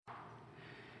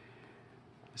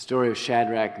The story of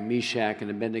Shadrach, Meshach, and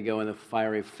Abednego in the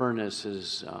fiery furnace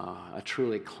is a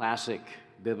truly classic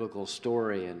biblical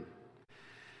story, and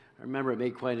I remember it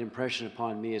made quite an impression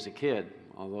upon me as a kid,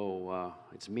 although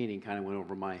its meaning kind of went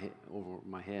over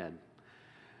my head.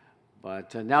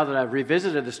 But now that I've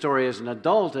revisited the story as an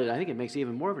adult, I think it makes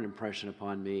even more of an impression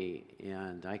upon me,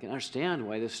 and I can understand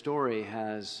why this story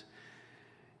has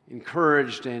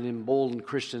encouraged and emboldened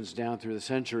Christians down through the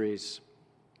centuries.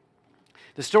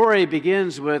 The story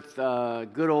begins with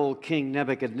good old King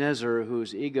Nebuchadnezzar,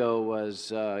 whose ego was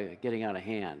getting out of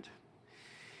hand.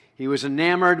 He was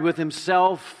enamored with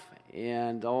himself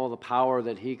and all the power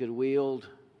that he could wield.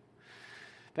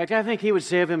 In fact, I think he would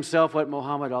say of himself what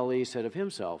Muhammad Ali said of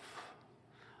himself: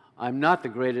 "I'm not the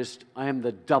greatest, I am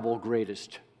the double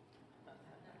greatest."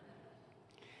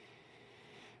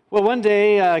 Well, one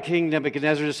day, King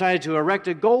Nebuchadnezzar decided to erect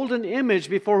a golden image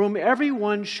before whom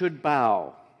everyone should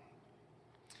bow.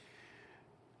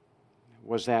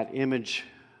 Was that image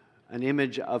an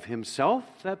image of himself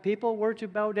that people were to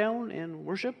bow down and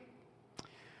worship?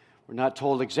 We're not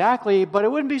told exactly, but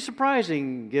it wouldn't be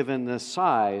surprising given the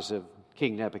size of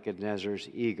King Nebuchadnezzar's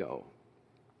ego.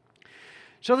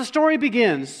 So the story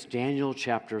begins, Daniel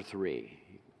chapter 3.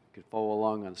 You could follow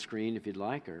along on the screen if you'd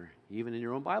like, or even in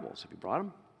your own Bibles if you brought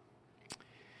them.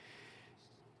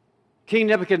 King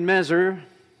Nebuchadnezzar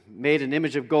made an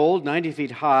image of gold 90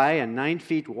 feet high and 9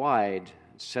 feet wide,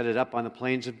 set it up on the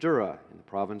plains of Dura in the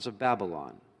province of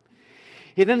Babylon.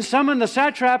 He then summoned the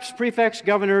satraps, prefects,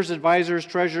 governors, advisors,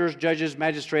 treasurers, judges,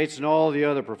 magistrates, and all the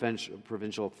other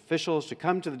provincial officials to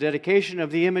come to the dedication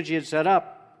of the image he had set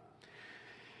up.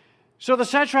 So the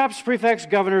satraps, prefects,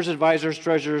 governors, advisors,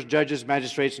 treasurers, judges,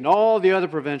 magistrates, and all the other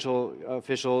provincial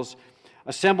officials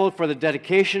assembled for the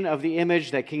dedication of the image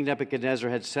that King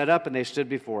Nebuchadnezzar had set up, and they stood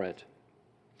before it.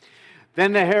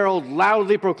 Then the herald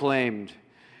loudly proclaimed,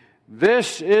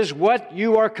 "This is what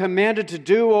you are commanded to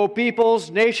do, O peoples,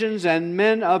 nations, and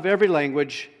men of every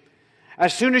language.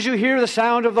 As soon as you hear the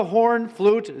sound of the horn,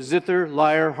 flute, zither,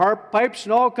 lyre, harp, pipes,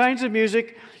 and all kinds of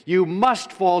music, you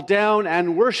must fall down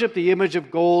and worship the image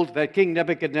of gold that King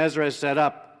Nebuchadnezzar has set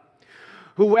up.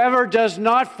 Whoever does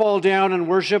not fall down and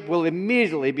worship will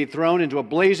immediately be thrown into a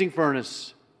blazing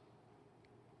furnace."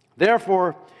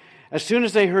 Therefore, as soon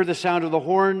as they heard the sound of the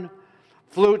horn,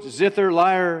 flute, zither,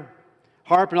 lyre,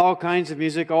 harp, and all kinds of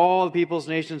music, all the peoples,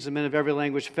 nations, and men of every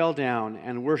language fell down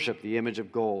and worshiped the image of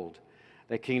gold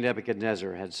that King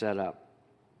Nebuchadnezzar had set up.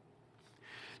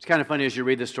 It's kind of funny as you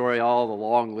read the story, all the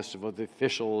long list of the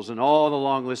officials and all the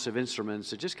long list of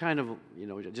instruments. It just kind of,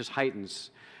 it just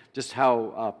heightens just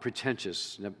how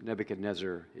pretentious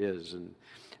Nebuchadnezzar is and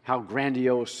how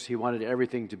grandiose he wanted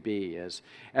everything to be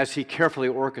as he carefully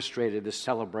orchestrated this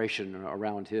celebration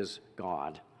around his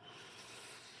God.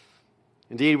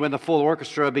 Indeed, when the full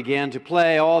orchestra began to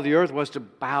play, all the earth was to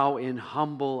bow in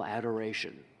humble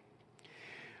adoration.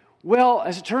 Well,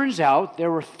 as it turns out,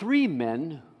 there were 3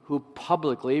 men who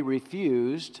publicly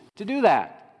refused to do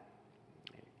that.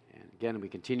 And again, we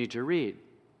continue to read.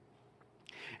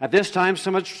 At this time,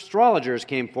 some astrologers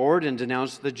came forward and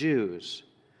denounced the Jews.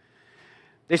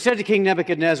 They said to King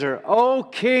Nebuchadnezzar, "O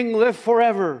king, live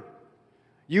forever.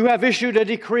 You have issued a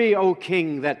decree, O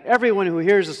king, that everyone who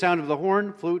hears the sound of the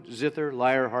horn, flute, zither,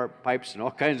 lyre, harp, pipes, and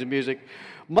all kinds of music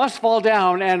must fall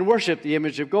down and worship the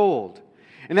image of gold,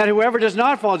 and that whoever does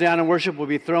not fall down and worship will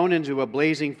be thrown into a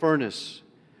blazing furnace.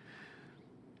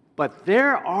 But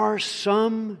there are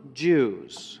some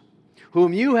Jews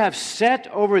whom you have set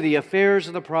over the affairs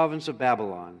of the province of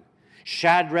Babylon,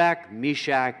 Shadrach,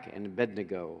 Meshach, and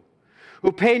Abednego,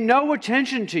 who pay no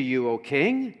attention to you, O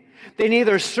king. They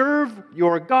neither serve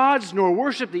your gods nor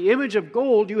worship the image of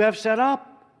gold you have set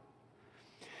up."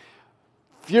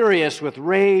 Furious with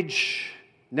rage,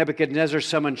 Nebuchadnezzar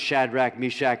summoned Shadrach,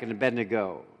 Meshach, and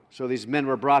Abednego. So these men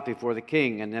were brought before the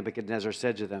king, and Nebuchadnezzar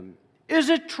said to them, "Is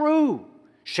it true,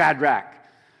 Shadrach,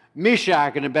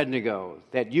 Meshach, and Abednego,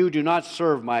 that you do not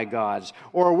serve my gods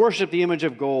or worship the image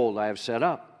of gold I have set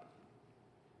up?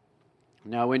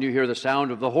 Now when you hear the sound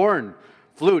of the horn,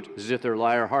 flute, zither,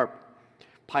 lyre, harp,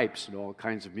 pipes, and all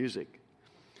kinds of music,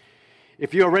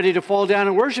 if you are ready to fall down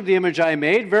and worship the image I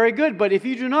made, very good. But if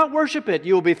you do not worship it,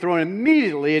 you will be thrown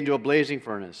immediately into a blazing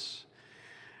furnace.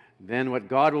 Then what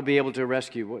God will be able to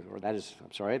rescue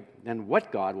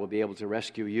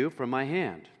you from my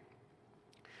hand?"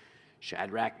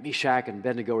 Shadrach, Meshach, and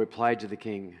Abednego replied to the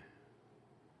king,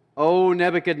 "O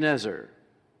Nebuchadnezzar."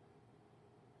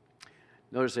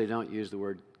 Notice they don't use the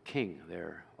word king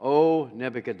there. "O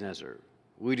Nebuchadnezzar,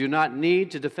 we do not need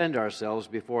to defend ourselves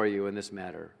before you in this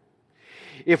matter.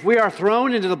 If we are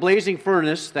thrown into the blazing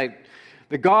furnace that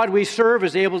The God we serve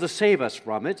is able to save us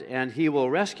from it, and he will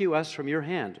rescue us from your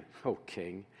hand, O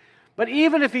king. But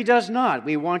even if he does not,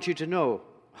 we want you to know,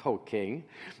 O king,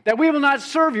 that we will not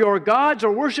serve your gods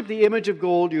or worship the image of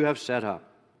gold you have set up.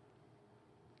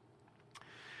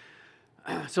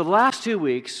 So the last 2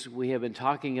 weeks, we have been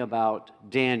talking about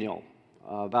Daniel,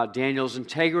 about Daniel's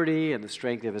integrity and the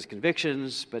strength of his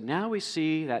convictions, but now we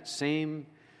see that same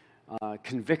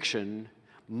conviction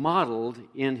modeled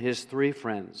in his three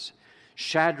friends,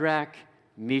 Shadrach,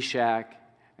 Meshach,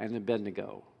 and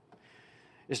Abednego.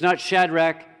 It's not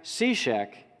Shadrach,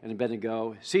 Sheshach, and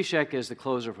Abednego. Sheshach is the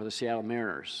closer for the Seattle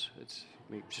Mariners.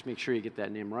 Just make sure you get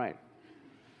that name right.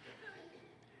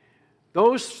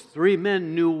 Those three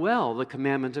men knew well the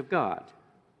commandment of God.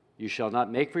 You shall not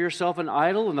make for yourself an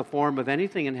idol in the form of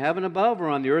anything in heaven above or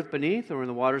on the earth beneath or in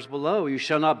the waters below. You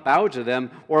shall not bow to them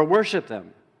or worship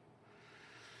them.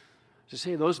 To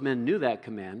say those men knew that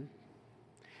command,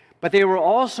 but they were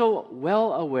also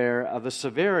well aware of the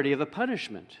severity of the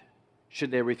punishment should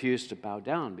they refuse to bow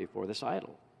down before this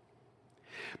idol.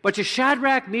 But to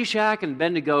Shadrach, Meshach, and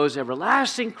Abednego's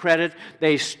everlasting credit,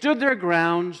 they stood their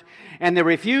ground, and they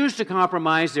refused to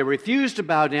compromise, they refused to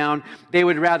bow down. They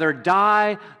would rather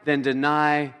die than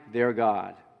deny their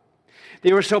God.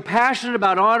 They were so passionate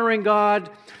about honoring God,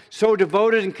 so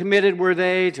devoted and committed were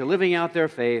they to living out their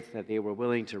faith, that they were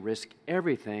willing to risk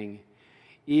everything,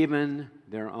 even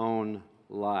their own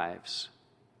lives.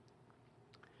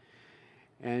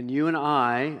 And you and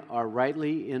I are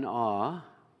rightly in awe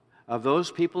of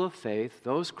those people of faith,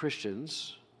 those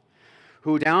Christians,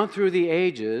 who down through the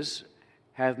ages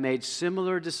have made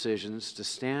similar decisions to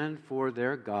stand for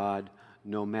their God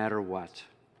no matter what.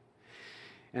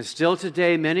 And still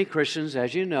today, many Christians,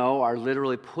 as you know, are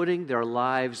literally putting their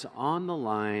lives on the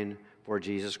line for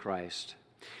Jesus Christ.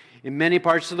 In many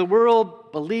parts of the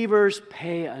world, believers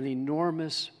pay an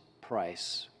enormous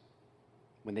price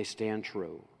when they stand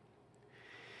true.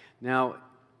 Now,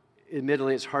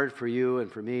 admittedly, it's hard for you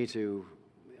and for me to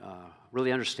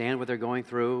really understand what they're going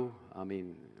through. I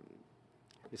mean,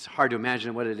 it's hard to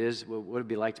imagine what it is, what it would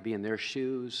be like to be in their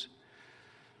shoes.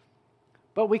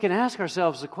 But we can ask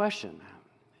ourselves the question,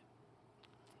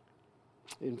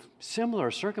 in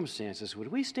similar circumstances,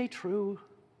 would we stay true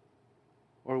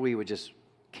or we would just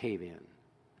cave in? And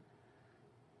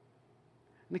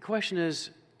the question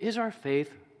is our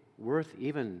faith worth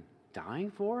even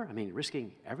dying for? I mean,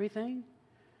 risking everything?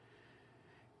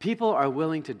 People are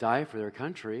willing to die for their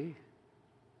country.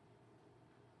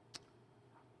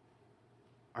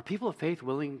 Are people of faith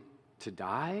willing to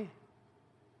die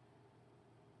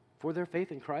for their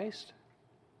faith in Christ?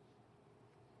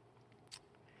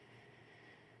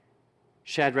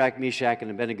 Shadrach, Meshach,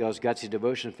 and Abednego's gutsy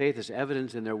devotion and faith is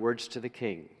evident in their words to the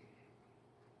king.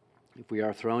 If we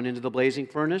are thrown into the blazing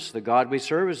furnace, the God we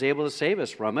serve is able to save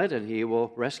us from it, and he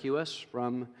will rescue us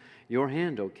from your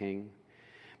hand, O king.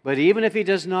 But even if he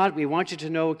does not, we want you to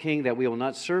know, King, that we will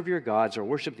not serve your gods or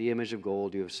worship the image of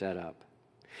gold you have set up.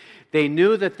 They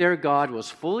knew that their God was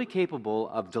fully capable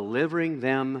of delivering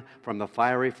them from the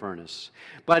fiery furnace.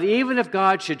 But even if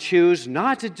God should choose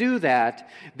not to do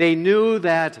that, they knew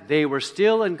that they were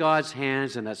still in God's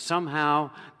hands and that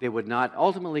somehow they would not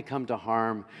ultimately come to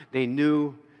harm. They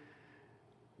knew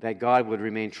that God would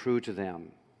remain true to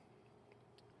them.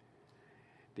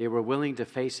 They were willing to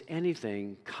face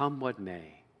anything, come what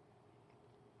may.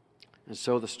 And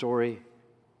so the story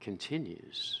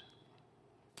continues.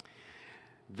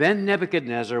 Then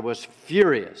Nebuchadnezzar was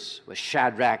furious with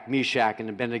Shadrach, Meshach, and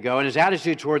Abednego, and his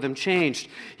attitude toward them changed.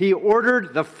 He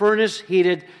ordered the furnace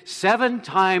heated 7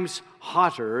 times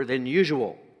hotter than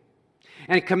usual,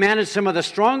 and commanded some of the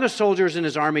strongest soldiers in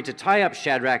his army to tie up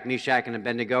Shadrach, Meshach, and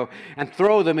Abednego and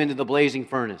throw them into the blazing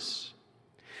furnace.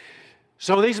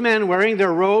 So these men, wearing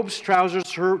their robes, trousers,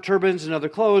 turbans, and other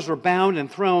clothes, were bound and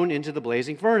thrown into the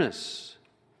blazing furnace.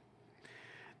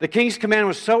 The king's command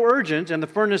was so urgent and the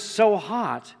furnace so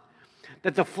hot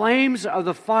that the flames of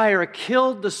the fire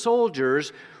killed the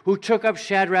soldiers who took up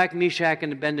Shadrach, Meshach,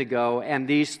 and Abednego, and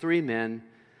these 3 men,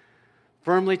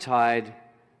 firmly tied,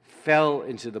 fell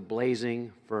into the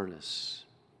blazing furnace.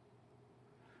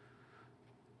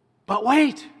 But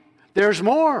wait, there's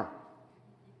more.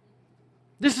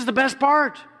 This is the best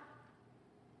part.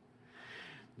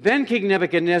 Then King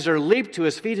Nebuchadnezzar leaped to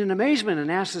his feet in amazement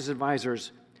and asked his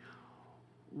advisors,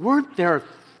 "Weren't there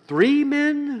 3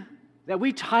 men that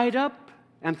we tied up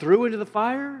and threw into the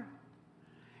fire?"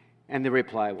 And they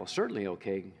replied, "Well, certainly, O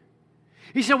king."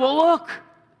 He said, "Well, look,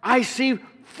 I see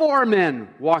 4 men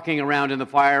walking around in the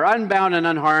fire, unbound and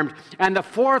unharmed, and the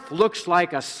 4th looks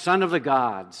like a son of the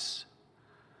gods."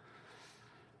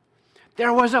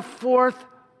 There was a 4th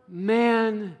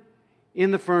man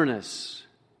in the furnace.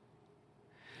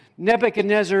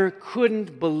 Nebuchadnezzar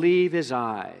couldn't believe his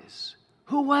eyes.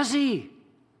 Who was he?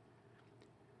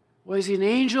 Was he an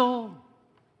angel?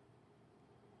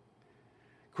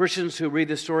 Christians who read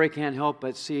the story can't help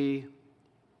but see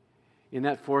in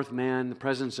that fourth man the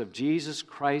presence of Jesus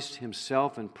Christ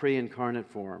himself in pre-incarnate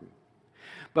form.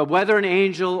 But whether an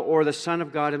angel or the Son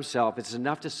of God himself, it's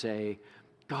enough to say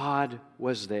God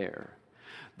was there.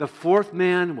 The fourth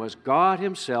man was God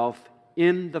himself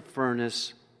in the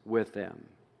furnace with them.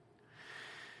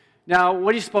 Now,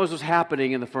 what do you suppose was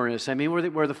happening in the furnace? I mean,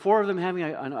 were the four of them having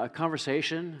a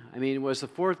conversation? I mean, was the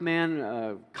fourth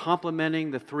man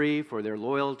complimenting the three for their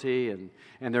loyalty and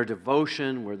their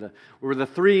devotion? Were the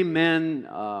three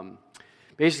men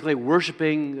basically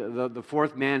worshiping the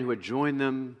fourth man who had joined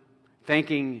them,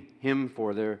 thanking him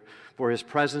for his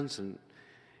presence and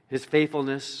his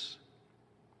faithfulness?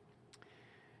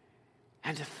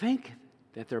 And to think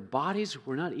that their bodies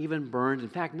were not even burned. In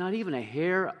fact, not even a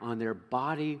hair on their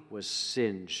body was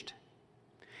singed.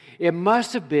 It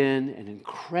must have been an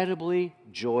incredibly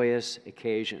joyous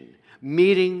occasion,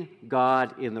 meeting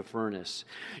God in the furnace.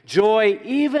 Joy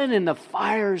even in the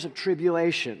fires of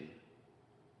tribulation.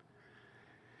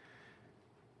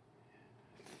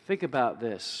 Think about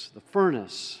this. The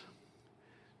furnace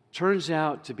turns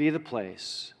out to be the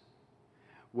place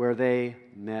where they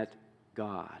met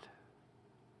God.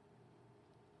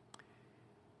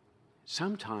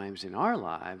 Sometimes in our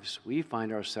lives, we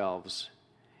find ourselves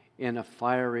in a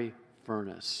fiery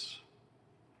furnace.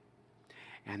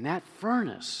 And that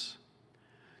furnace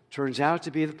turns out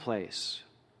to be the place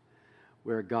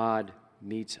where God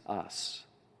meets us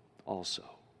also.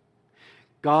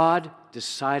 God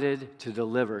decided to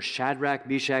deliver Shadrach,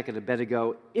 Meshach, and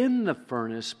Abednego in the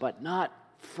furnace, but not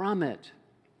from it.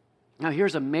 Now,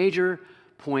 here's a major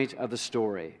point of the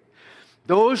story.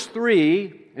 Those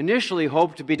three initially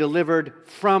hoped to be delivered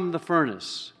from the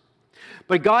furnace,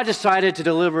 but God decided to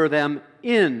deliver them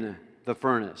in the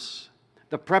furnace.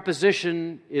 The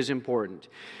preposition is important.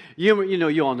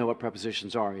 You all know what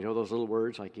prepositions are. You know those little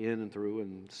words like in and through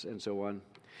and so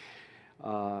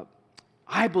on.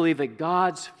 I believe that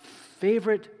God's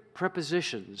favorite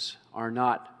prepositions are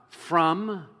not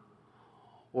from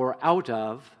or out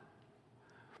of,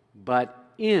 but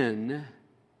in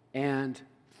and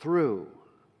through.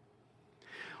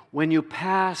 When you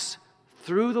pass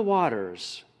through the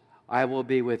waters, I will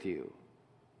be with you.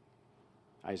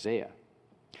 Isaiah.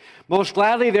 Most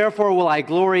gladly, therefore, will I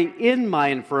glory in my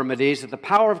infirmities, that the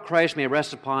power of Christ may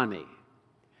rest upon me.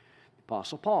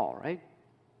 Apostle Paul, right?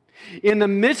 In the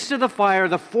midst of the fire,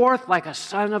 the fourth like a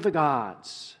son of the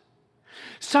gods.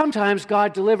 Sometimes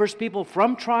God delivers people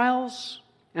from trials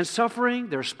and suffering.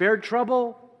 They're spared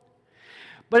trouble.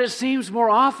 But it seems more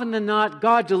often than not,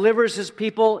 God delivers his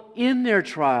people in their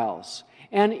trials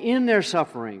and in their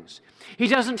sufferings. He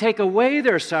doesn't take away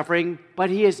their suffering, but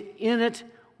he is in it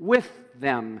with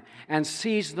them and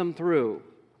sees them through.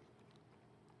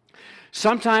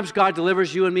 Sometimes God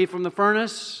delivers you and me from the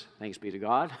furnace. Thanks be to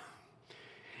God.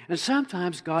 And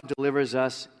sometimes God delivers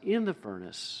us in the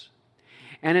furnace.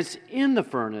 And it's in the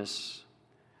furnace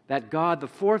that God, the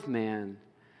fourth man,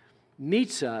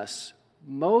 meets us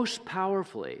most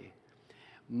powerfully,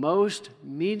 most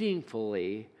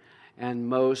meaningfully, and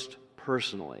most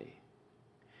personally.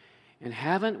 And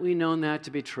haven't we known that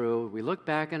to be true? We look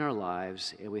back in our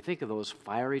lives and we think of those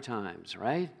fiery times,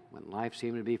 right? When life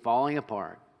seemed to be falling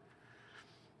apart.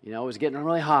 You know, it was getting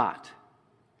really hot.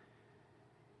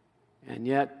 And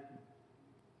yet,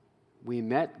 we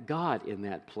met God in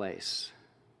that place.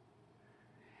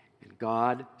 And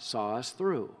God saw us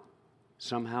through.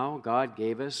 Somehow, God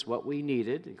gave us what we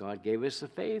needed, and God gave us the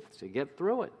faith to get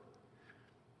through it.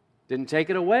 Didn't take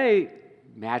it away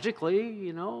magically,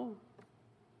 you know,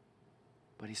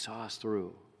 but he saw us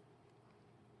through.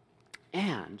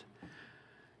 And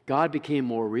God became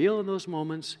more real in those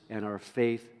moments, and our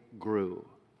faith grew.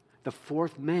 The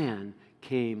fourth man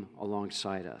came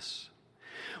alongside us.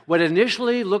 What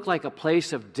initially looked like a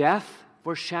place of death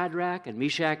for Shadrach and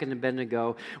Meshach and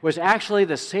Abednego was actually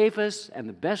the safest and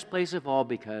the best place of all,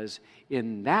 because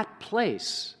in that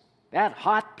place, that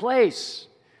hot place,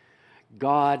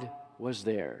 God was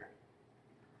there.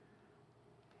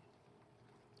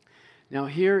 Now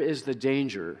here is the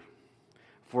danger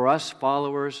for us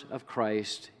followers of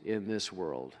Christ in this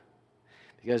world.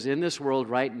 Because in this world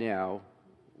right now,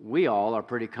 we all are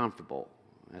pretty comfortable.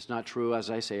 That's not true, as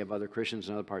I say, of other Christians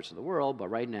in other parts of the world, but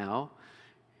right now,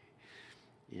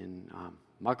 in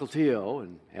Mukilteo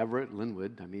and Everett,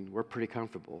 Linwood, I mean, we're pretty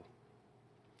comfortable.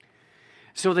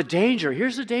 So the danger,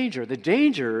 here's the danger. The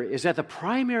danger is that the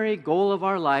primary goal of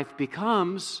our life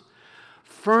becomes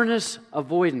furnace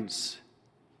avoidance.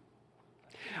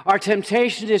 Our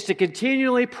temptation is to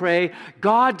continually pray,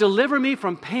 God, deliver me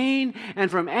from pain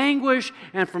and from anguish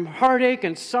and from heartache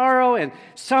and sorrow and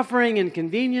suffering and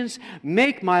inconvenience.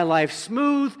 Make my life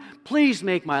smooth. Please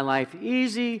make my life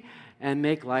easy and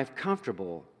make life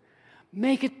comfortable.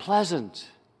 Make it pleasant.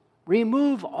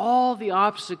 Remove all the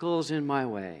obstacles in my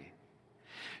way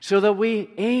so that we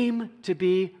aim to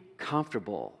be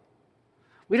comfortable.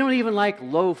 We don't even like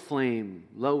low flame,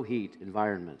 low heat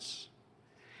environments.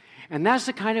 And that's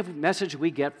the kind of message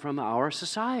we get from our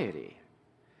society.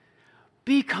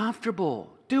 Be comfortable.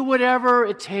 Do whatever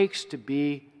it takes to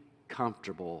be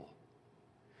comfortable.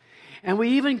 And we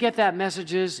even get that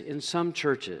messages in some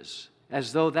churches,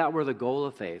 as though that were the goal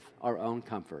of faith, our own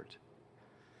comfort.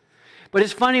 But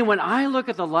it's funny, when I look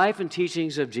at the life and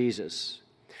teachings of Jesus,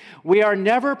 we are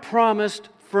never promised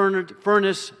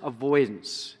furnace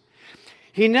avoidance.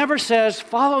 He never says,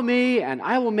 follow me and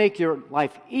I will make your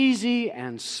life easy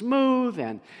and smooth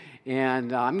and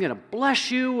I'm going to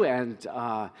bless you and,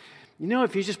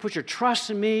 if you just put your trust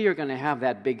in me, you're going to have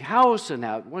that big house and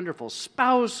that wonderful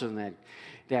spouse and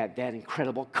that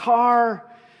incredible car.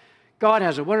 God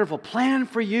has a wonderful plan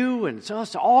for you and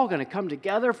it's all going to come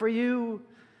together for you.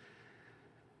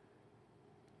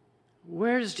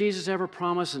 Where does Jesus ever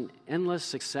promise an endless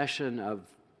succession of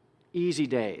easy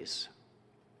days?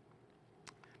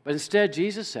 But instead,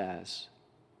 Jesus says,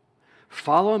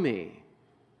 follow me,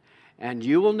 and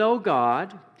you will know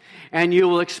God, and you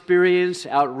will experience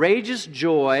outrageous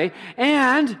joy,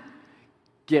 and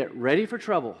get ready for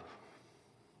trouble.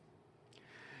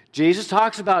 Jesus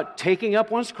talks about taking up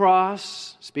one's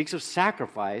cross, speaks of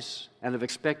sacrifice, and of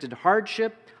expected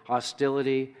hardship,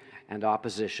 hostility, and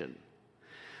opposition.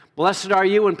 Blessed are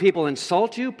you when people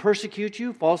insult you, persecute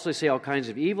you, falsely say all kinds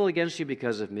of evil against you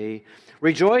because of me.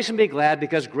 Rejoice and be glad,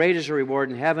 because great is your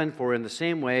reward in heaven, for in the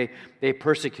same way they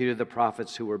persecuted the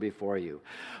prophets who were before you.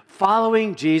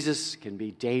 Following Jesus can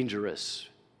be dangerous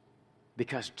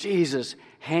because Jesus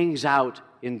hangs out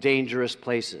in dangerous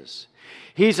places.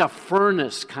 He's a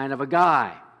furnace kind of a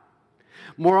guy.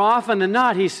 More often than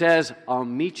not, he says, I'll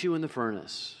meet you in the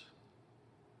furnace.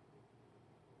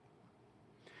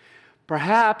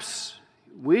 Perhaps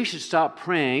we should stop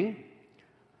praying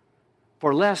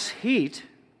for less heat,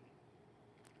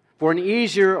 for an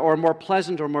easier or more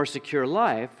pleasant or more secure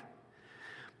life,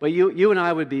 but you and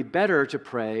I would be better to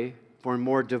pray for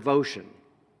more devotion,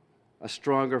 a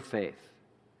stronger faith.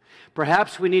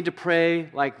 Perhaps we need to pray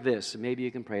like this, and maybe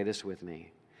you can pray this with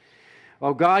me.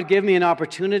 Oh God, give me an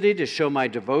opportunity to show my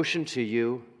devotion to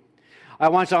you. I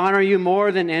want to honor you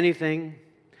more than anything.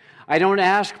 I don't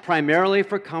ask primarily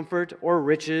for comfort or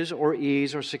riches or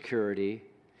ease or security.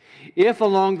 If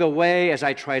along the way, as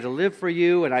I try to live for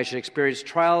you and I should experience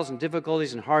trials and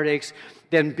difficulties and heartaches,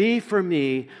 then be for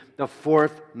me the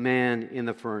fourth man in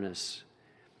the furnace.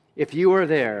 If you are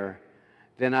there,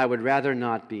 then I would rather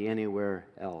not be anywhere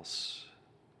else.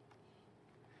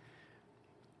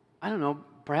 I don't know,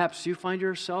 perhaps you find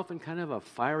yourself in kind of a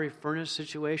fiery furnace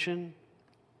situation.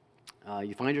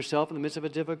 You find yourself in the midst of a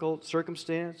difficult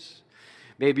circumstance.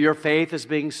 Maybe your faith is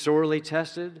being sorely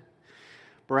tested.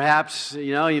 Perhaps,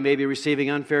 you may be receiving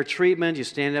unfair treatment. You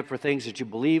stand up for things that you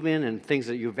believe in and things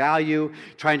that you value,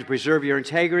 trying to preserve your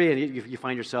integrity, and you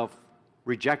find yourself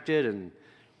rejected and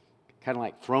kind of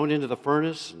like thrown into the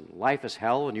furnace, and life is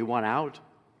hell and you want out.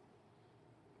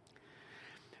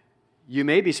 You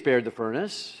may be spared the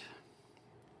furnace,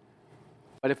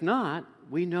 but if not,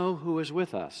 we know who is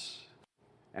with us,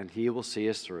 and he will see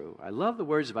us through. I love the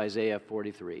words of Isaiah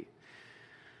 43.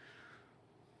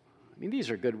 I mean,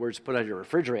 these are good words to put on your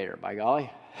refrigerator, by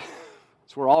golly.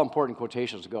 It's where all important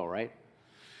quotations go, right?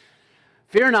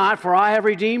 Fear not, for I have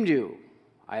redeemed you.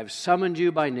 I have summoned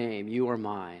you by name. You are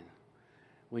mine.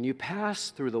 When you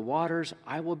pass through the waters,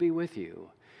 I will be with you.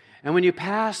 And when you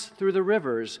pass through the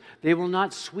rivers, they will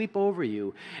not sweep over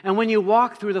you. And when you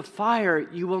walk through the fire,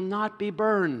 you will not be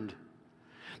burned.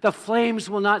 The flames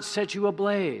will not set you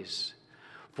ablaze.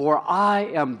 For I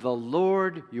am the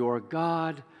Lord your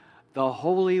God, the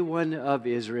Holy One of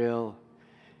Israel,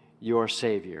 your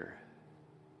Savior.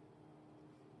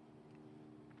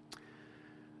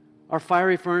 Our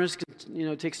fiery furnace,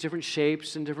 takes different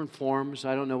shapes and different forms.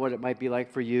 I don't know what it might be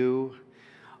like for you.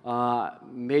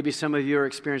 Maybe some of you are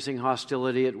experiencing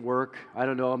hostility at work. I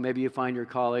don't know. Maybe you find your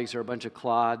colleagues are a bunch of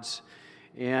clods,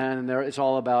 and it's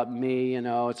all about me. And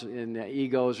the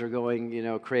egos are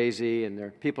going, crazy,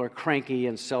 and people are cranky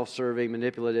and self-serving,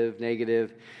 manipulative,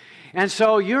 negative. And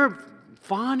so your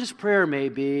fondest prayer may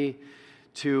be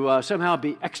to somehow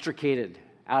be extricated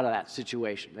out of that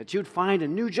situation, that you'd find a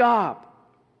new job,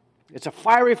 It's a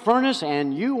fiery furnace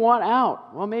and you want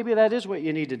out. Well, maybe that is what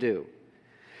you need to do.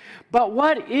 But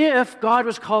what if God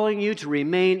was calling you to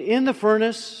remain in the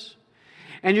furnace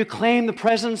and you claim the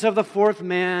presence of the fourth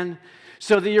man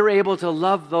so that you're able to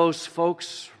love those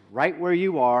folks right where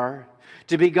you are,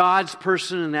 to be God's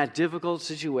person in that difficult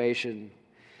situation?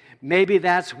 Maybe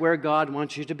that's where God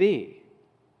wants you to be.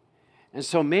 And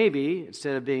so maybe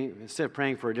instead of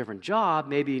praying for a different job,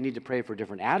 maybe you need to pray for a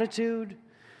different attitude,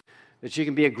 that you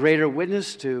can be a greater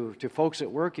witness to folks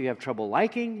at work you have trouble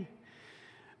liking.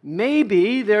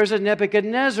 Maybe there's a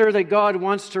Nebuchadnezzar that God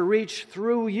wants to reach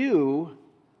through you,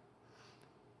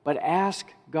 but ask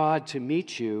God to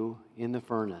meet you in the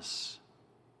furnace.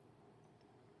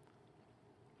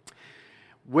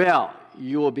 Well,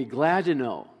 you will be glad to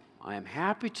know, I am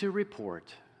happy to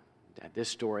report that this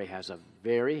story has a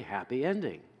very happy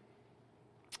ending.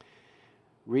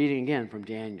 Reading again from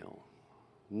Daniel.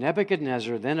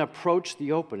 Nebuchadnezzar then approached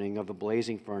the opening of the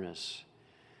blazing furnace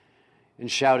and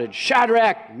shouted,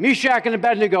 "Shadrach, Meshach, and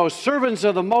Abednego, servants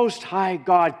of the Most High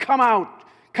God, come out,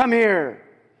 come here."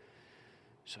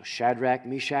 So Shadrach,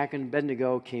 Meshach, and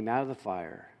Abednego came out of the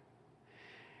fire.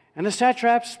 And the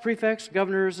satraps, prefects,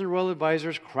 governors, and royal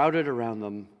advisors crowded around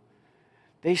them.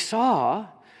 They saw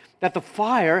that the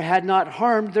fire had not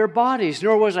harmed their bodies,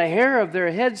 nor was a hair of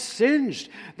their heads singed.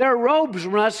 Their robes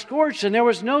were not scorched, and there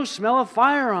was no smell of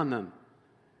fire on them.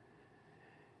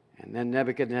 And then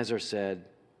Nebuchadnezzar said,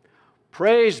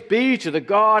 "Praise be to the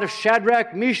God of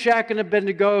Shadrach, Meshach, and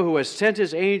Abednego, who has sent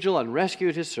his angel and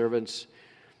rescued his servants.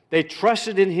 They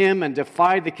trusted in him and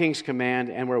defied the king's command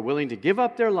and were willing to give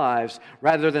up their lives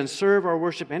rather than serve or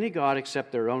worship any god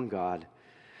except their own God.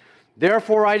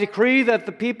 Therefore, I decree that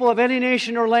the people of any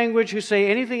nation or language who say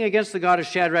anything against the God of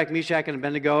Shadrach, Meshach, and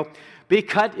Abednego be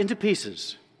cut into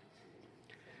pieces."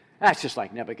 That's just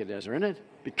like Nebuchadnezzar, isn't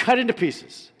it? Be cut into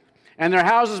pieces. And their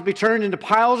houses be turned into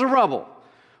piles of rubble,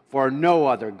 for no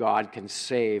other God can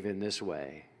save in this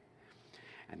way.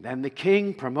 And then the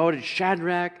king promoted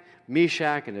Shadrach,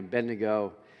 Meshach, and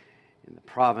Abednego in the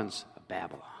province of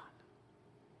Babylon.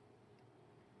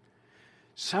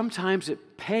 Sometimes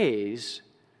it pays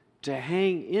to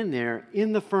hang in there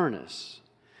in the furnace,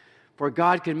 for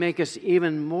God can make us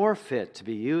even more fit to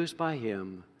be used by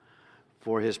him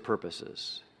for his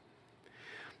purposes.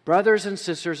 Brothers and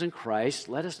sisters in Christ,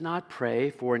 let us not pray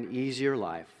for an easier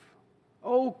life.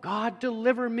 "Oh God,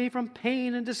 deliver me from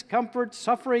pain and discomfort,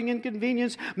 suffering,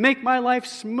 inconvenience. Make my life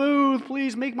smooth.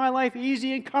 Please make my life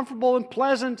easy and comfortable and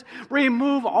pleasant.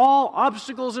 Remove all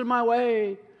obstacles in my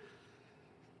way."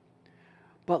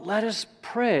 But let us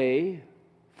pray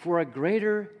for a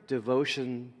greater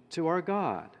devotion to our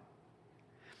God.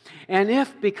 And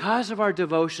if, because of our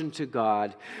devotion to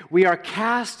God, we are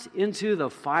cast into the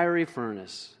fiery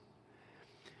furnace,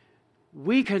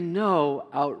 we can know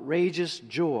outrageous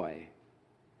joy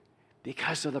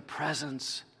because of the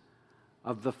presence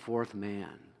of the fourth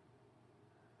man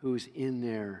who's in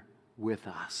there with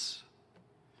us.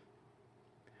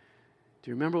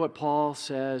 Do you remember what Paul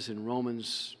says in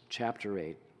Romans chapter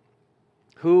 8?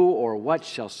 "Who or what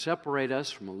shall separate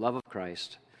us from the love of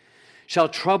Christ? Shall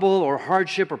trouble or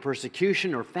hardship or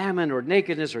persecution or famine or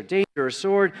nakedness or danger or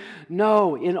sword?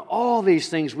 No, in all these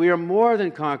things we are more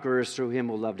than conquerors through him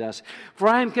who loved us. For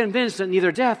I am convinced that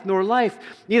neither death nor life,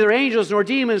 neither angels nor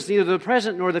demons, neither the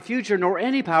present nor the future, nor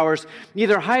any powers,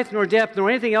 neither height nor depth, nor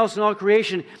anything else in all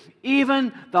creation,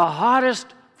 even the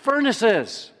hottest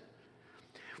furnaces,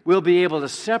 will be able to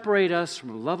separate us from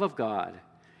the love of God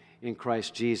in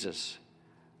Christ Jesus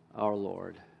our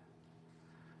Lord."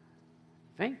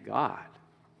 Thank God.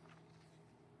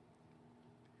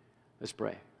 Let's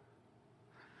pray.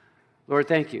 Lord,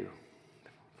 thank you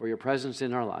for your presence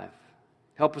in our life.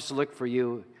 Help us to look for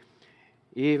you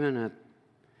even at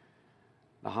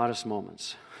the hottest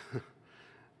moments.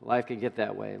 Life can get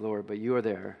that way, Lord, but you are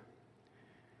there.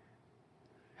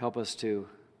 Help us to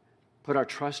put our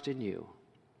trust in you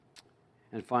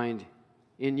and find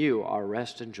in you our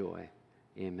rest and joy.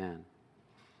 Amen.